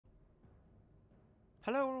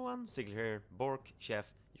Hello everyone, Ziggler here, Bork,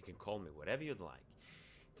 Chef, you can call me whatever you'd like.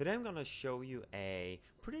 Today I'm gonna show you a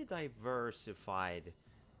pretty diversified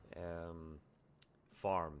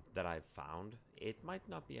farm that I've found. It might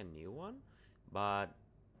not be a new one, but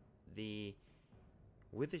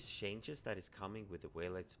with these changes that is coming with the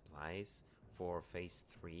Waylaid Supplies for Phase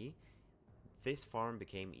 3, this farm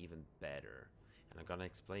became even better, and I'm gonna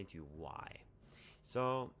explain to you why.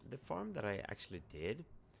 So, the farm that I actually did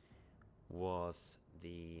was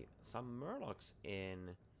some murlocs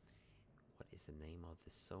in, what is the name of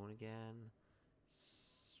this zone again?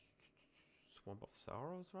 Swamp of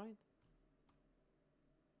Sorrows, right?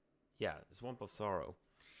 Yeah, Swamp of Sorrow.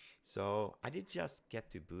 So I did just get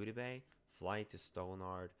to Booty Bay, fly to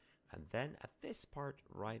Stonard, and then at this part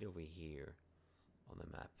right over here on the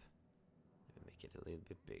map, let me make it a little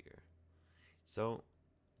bit bigger. So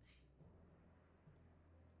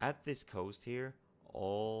at this coast here,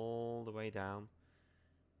 all the way down,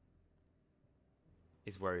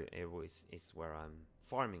 is where I'm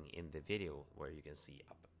farming in the video, where you can see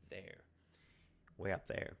up there, way up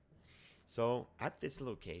there. So at this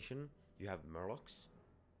location you have murlocs,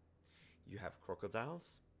 you have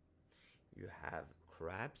crocodiles, you have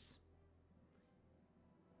crabs.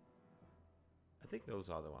 I think those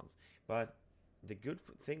are the ones. But the good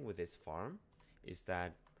thing with this farm is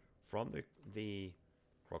that from the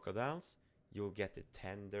crocodiles you'll get the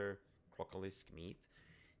tender crocolisk meat.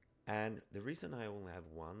 And the reason I only have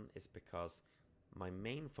one is because my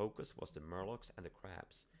main focus was the murlocs and the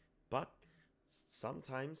crabs. But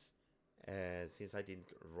sometimes, since I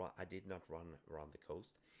did not run around the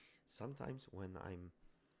coast, sometimes when I'm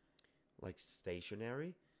like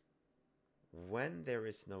stationary, when there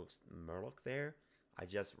is no murloc there, I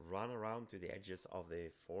just run around to the edges of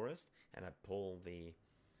the forest and I pull the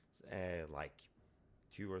like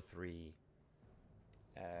 2 or 3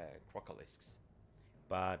 crocolisks.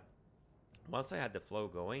 But once I had the flow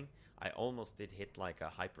going, I almost did hit like a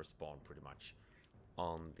hyper spawn pretty much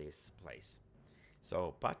on this place.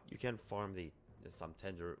 So, but you can farm some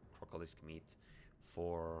tender crocolisk meat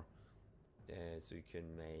for, so you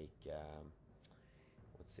can make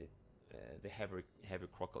what's it? The heavy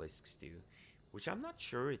crocolisk stew, which I'm not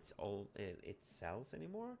sure it sells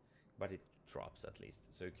anymore, but it drops at least.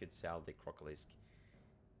 So you could sell the crocolisk,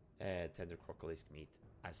 tender crocolisk meat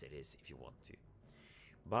as it is if you want to.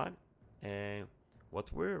 But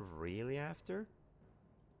what we're really after,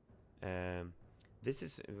 this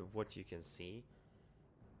is what you can see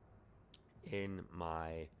in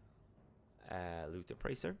my loot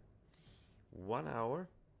appraiser. 1 hour,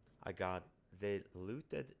 I got the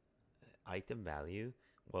looted item value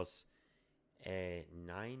was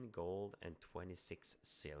 9 gold and 26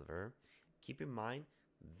 silver. Keep in mind,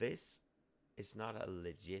 this is not a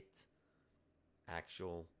legit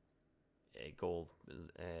actual gold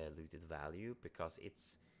looted value, because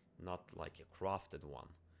it's not like a crafted one.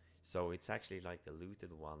 So it's actually like the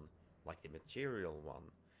looted one, like the material one.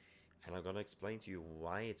 And I'm gonna explain to you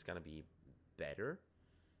why it's gonna be better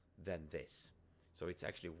than this. So it's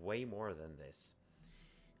actually way more than this.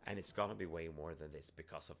 And it's gonna be way more than this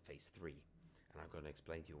because of phase 3. And I'm gonna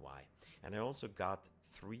explain to you why. And I also got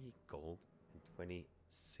 3 gold and 20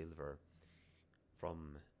 silver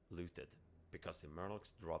from looted, because the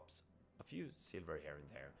murlocs drops a few silver here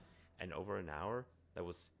and there. And over an hour, that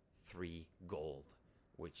was 3 gold,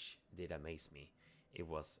 which did amaze me. It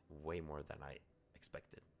was way more than I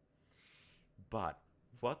expected. But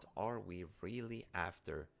what are we really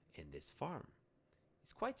after in this farm?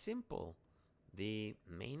 It's quite simple. The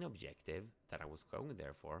main objective that I was going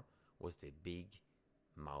there for was the big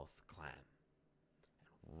mouth clan.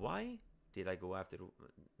 Why did I go after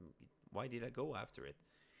it?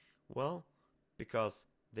 Well, because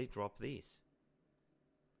they drop these.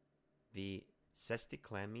 The zesty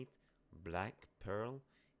clam meat, black pearl,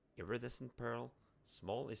 iridescent pearl,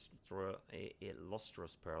 small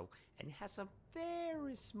lustrous pearl, and it has a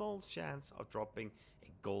very small chance of dropping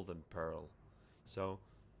a golden pearl. So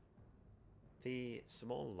the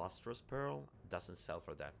small lustrous pearl doesn't sell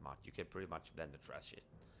for that much. You can pretty much vendor trash it.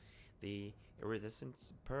 The iridescent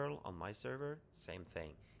pearl on my server, same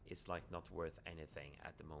thing. It's like not worth anything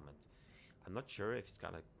at the moment. I'm not sure if it's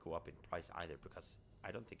gonna go up in price either, because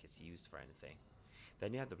I don't think it's used for anything.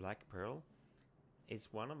 Then you have the black pearl.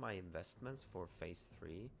 It's one of my investments for phase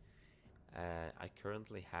 3. I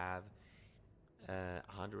currently have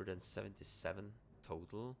 177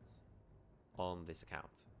 total on this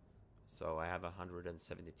account. So I have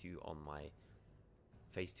 172 on my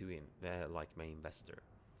phase 2 like my investor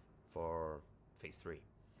for phase 3.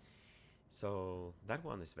 So that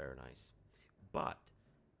one is very nice. But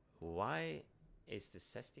why is the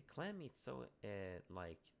zesty clam meat so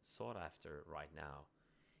like sought after right now?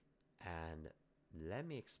 And let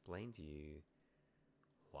me explain to you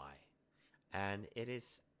why. And it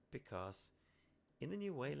is because in the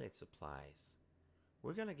new Waylaid Supplies,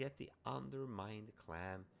 we're gonna get the undermined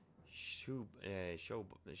clam shoulder,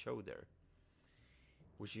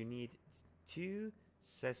 which you need 2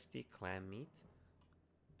 zesty clam meat,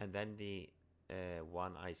 and then the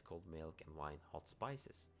 1 ice cold milk and 1 hot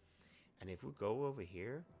spices. And if we go over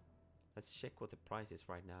here, let's check what the price is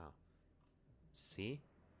right now. See?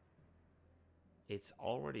 It's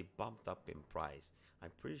already bumped up in price.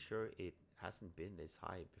 I'm pretty sure it hasn't been this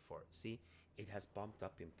high before. See, it has bumped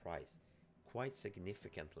up in price quite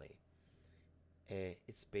significantly.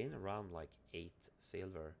 It's been around like 8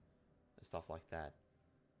 silver and stuff like that.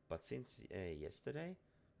 But since yesterday,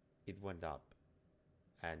 it went up.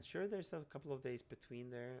 And sure, there's a couple of days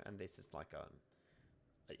between there, and this is like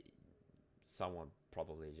someone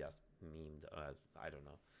probably just memed, I don't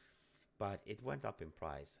know. But it went up in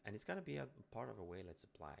price, and it's gonna be a part of a Waylaid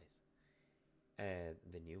Supplies,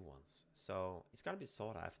 the new ones. So it's gonna be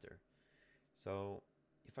sought after. So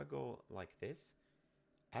if I go like this,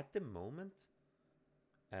 at the moment,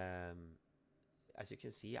 as you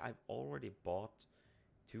can see, I've already bought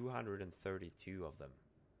 232 of them.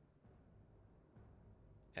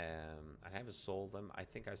 I haven't sold them. I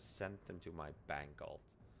think I've sent them to my bank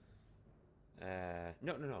alt.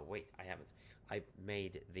 No, wait, I haven't. I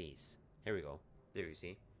made these. Here we go. There you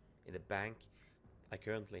see. In the bank, I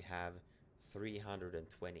currently have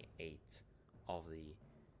 328 of the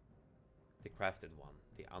crafted one,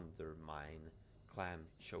 the undermine clam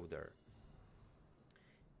shoulder.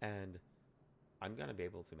 And I'm gonna be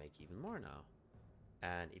able to make even more now.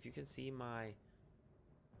 And if you can see my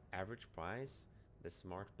average price, the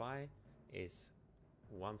smart buy is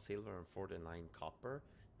 1 silver and 49 copper,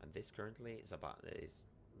 and this currently is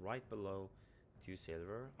right below 2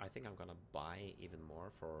 silver. I think I'm gonna buy even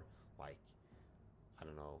more for like, I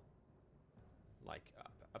don't know, like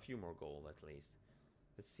a few more gold at least.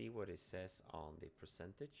 Let's see what it says on the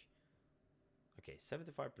percentage. Okay,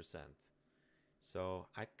 75%. So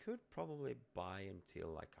I could probably buy until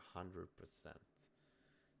like 100%.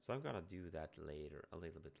 So I'm gonna do that later, a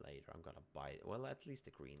little bit later. I'm gonna buy, well, at least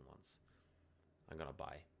the green ones. I'm gonna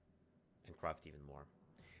buy and craft even more,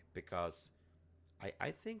 because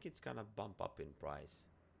I think it's gonna bump up in price.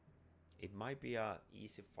 It might be a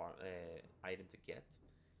easy farm item to get,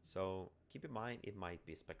 so keep in mind it might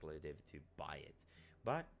be speculative to buy it,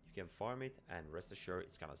 but you can farm it and rest assured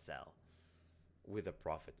it's gonna sell with a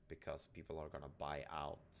profit, because people are gonna buy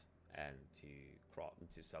out and to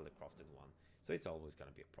sell the crafted one. So it's always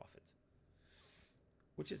gonna be a profit,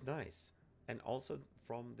 which is nice. And also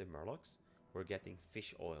from the Murlocs, we're getting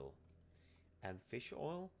fish oil, and fish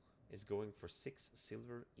oil is going for 6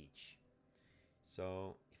 silver each.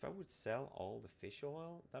 So if I would sell all the fish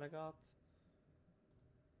oil that I got,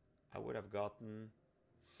 I would have gotten,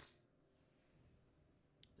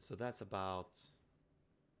 so that's about,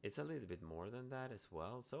 it's a little bit more than that as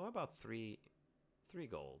well, so about 3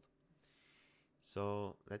 gold.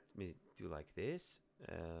 So let me do like this,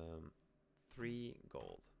 3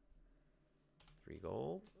 gold, 3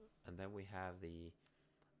 gold, and then we have the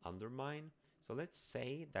undermine. So let's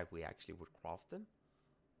say that we actually would craft them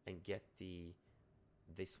and get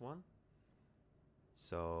this one.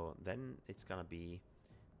 So then it's gonna be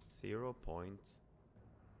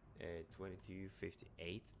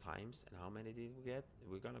 0.2258 times, and how many did we get?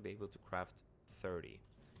 We're gonna be able to craft 30.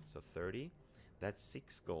 So 30, that's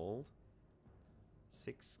 6 gold.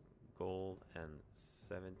 6 gold and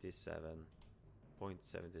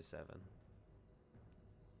 77.77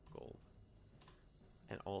 gold.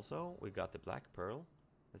 And also we got the black pearl.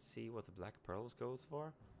 Let's see what the black pearls goes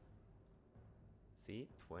for. See,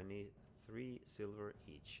 23 silver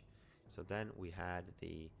each. So then we had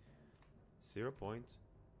the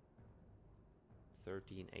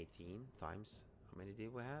 0.1318 times, how many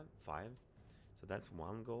did we have? 5. So that's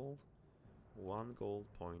 1 gold. 1 gold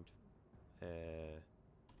point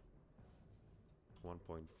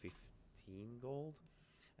 1.15 gold.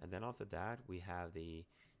 And then after that we have the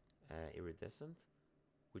iridescent,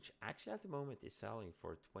 which actually at the moment is selling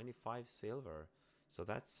for 25 silver. So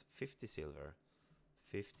that's 50 silver.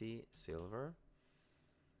 50 silver.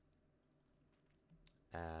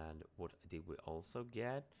 And what did we also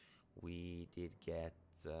get? We did get,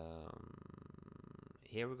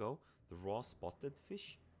 here we go, the raw spotted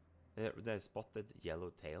fish, the spotted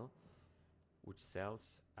yellowtail, which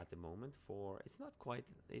sells at the moment for, it's not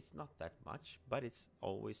that much, but it's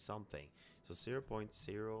always something. So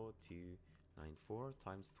 0.0294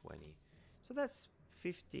 times 20. So that's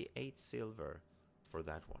 58 silver for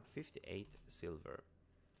that one. 58 silver.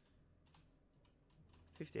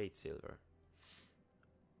 58 silver.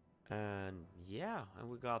 And yeah, and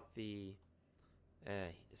we got the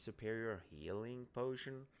superior healing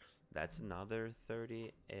potion. That's another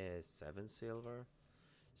 37 silver.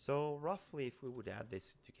 So roughly, if we would add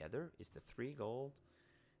this together, is the 3 gold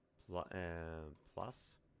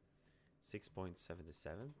plus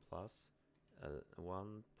 6.77 plus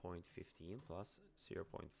 1.15 plus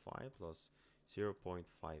 0.5 plus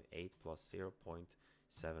 0.58 plus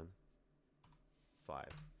 0.75.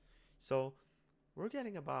 So we're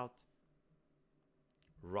getting about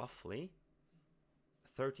roughly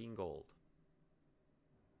 13 gold.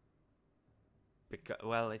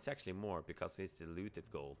 Well, it's actually more because it's the looted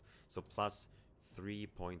gold. So plus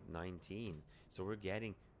 3.19. So we're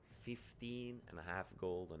getting 15.5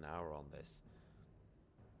 gold an hour on this,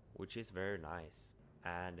 which is very nice.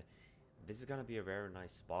 And this is gonna be a very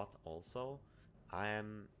nice spot also. I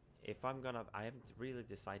haven't really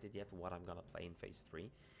decided yet what I'm gonna play in phase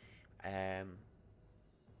 3.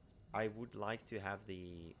 I would like to have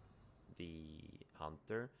the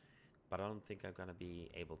hunter, but I don't think I'm gonna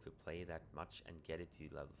be able to play that much and get it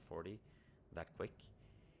to level 40 that quick.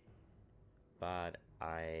 But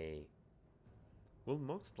I will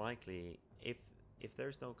most likely, if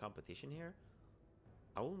there's no competition here,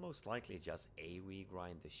 I will most likely just AoE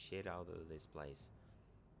grind the shit out of this place,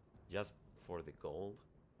 just for the gold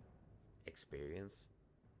experience.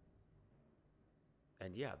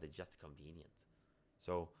 And yeah, they're just convenient.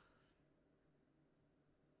 So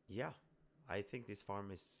yeah, I think this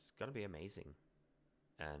farm is gonna be amazing.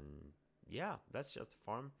 And yeah, that's just a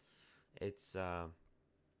farm. It's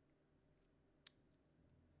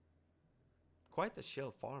quite a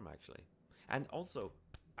chill farm actually. And also,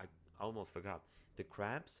 I almost forgot, the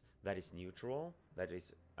crabs that is neutral, that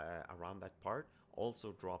is around that part,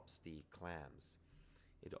 also drops the clams.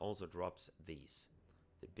 It also drops these,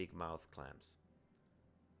 the big mouth clams.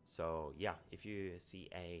 So yeah, if you see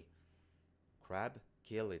a crab,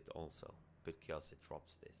 kill it also, because it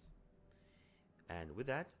drops this. And with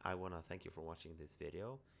that, I want to thank you for watching this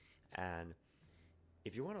video. And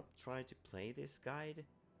if you want to try to play this guide,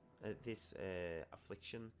 this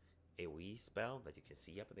affliction AoE spell that you can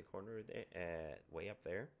see up in the corner there, way up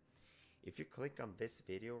there, if you click on this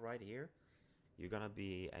video right here, you're gonna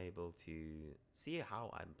be able to see how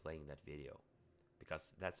I'm playing that video,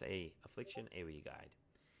 because that's a affliction AoE guide.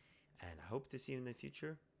 And I hope to see you in the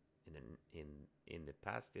future, in the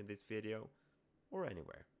past in this video, or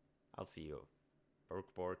anywhere. I'll see you.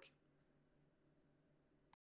 Bork bork.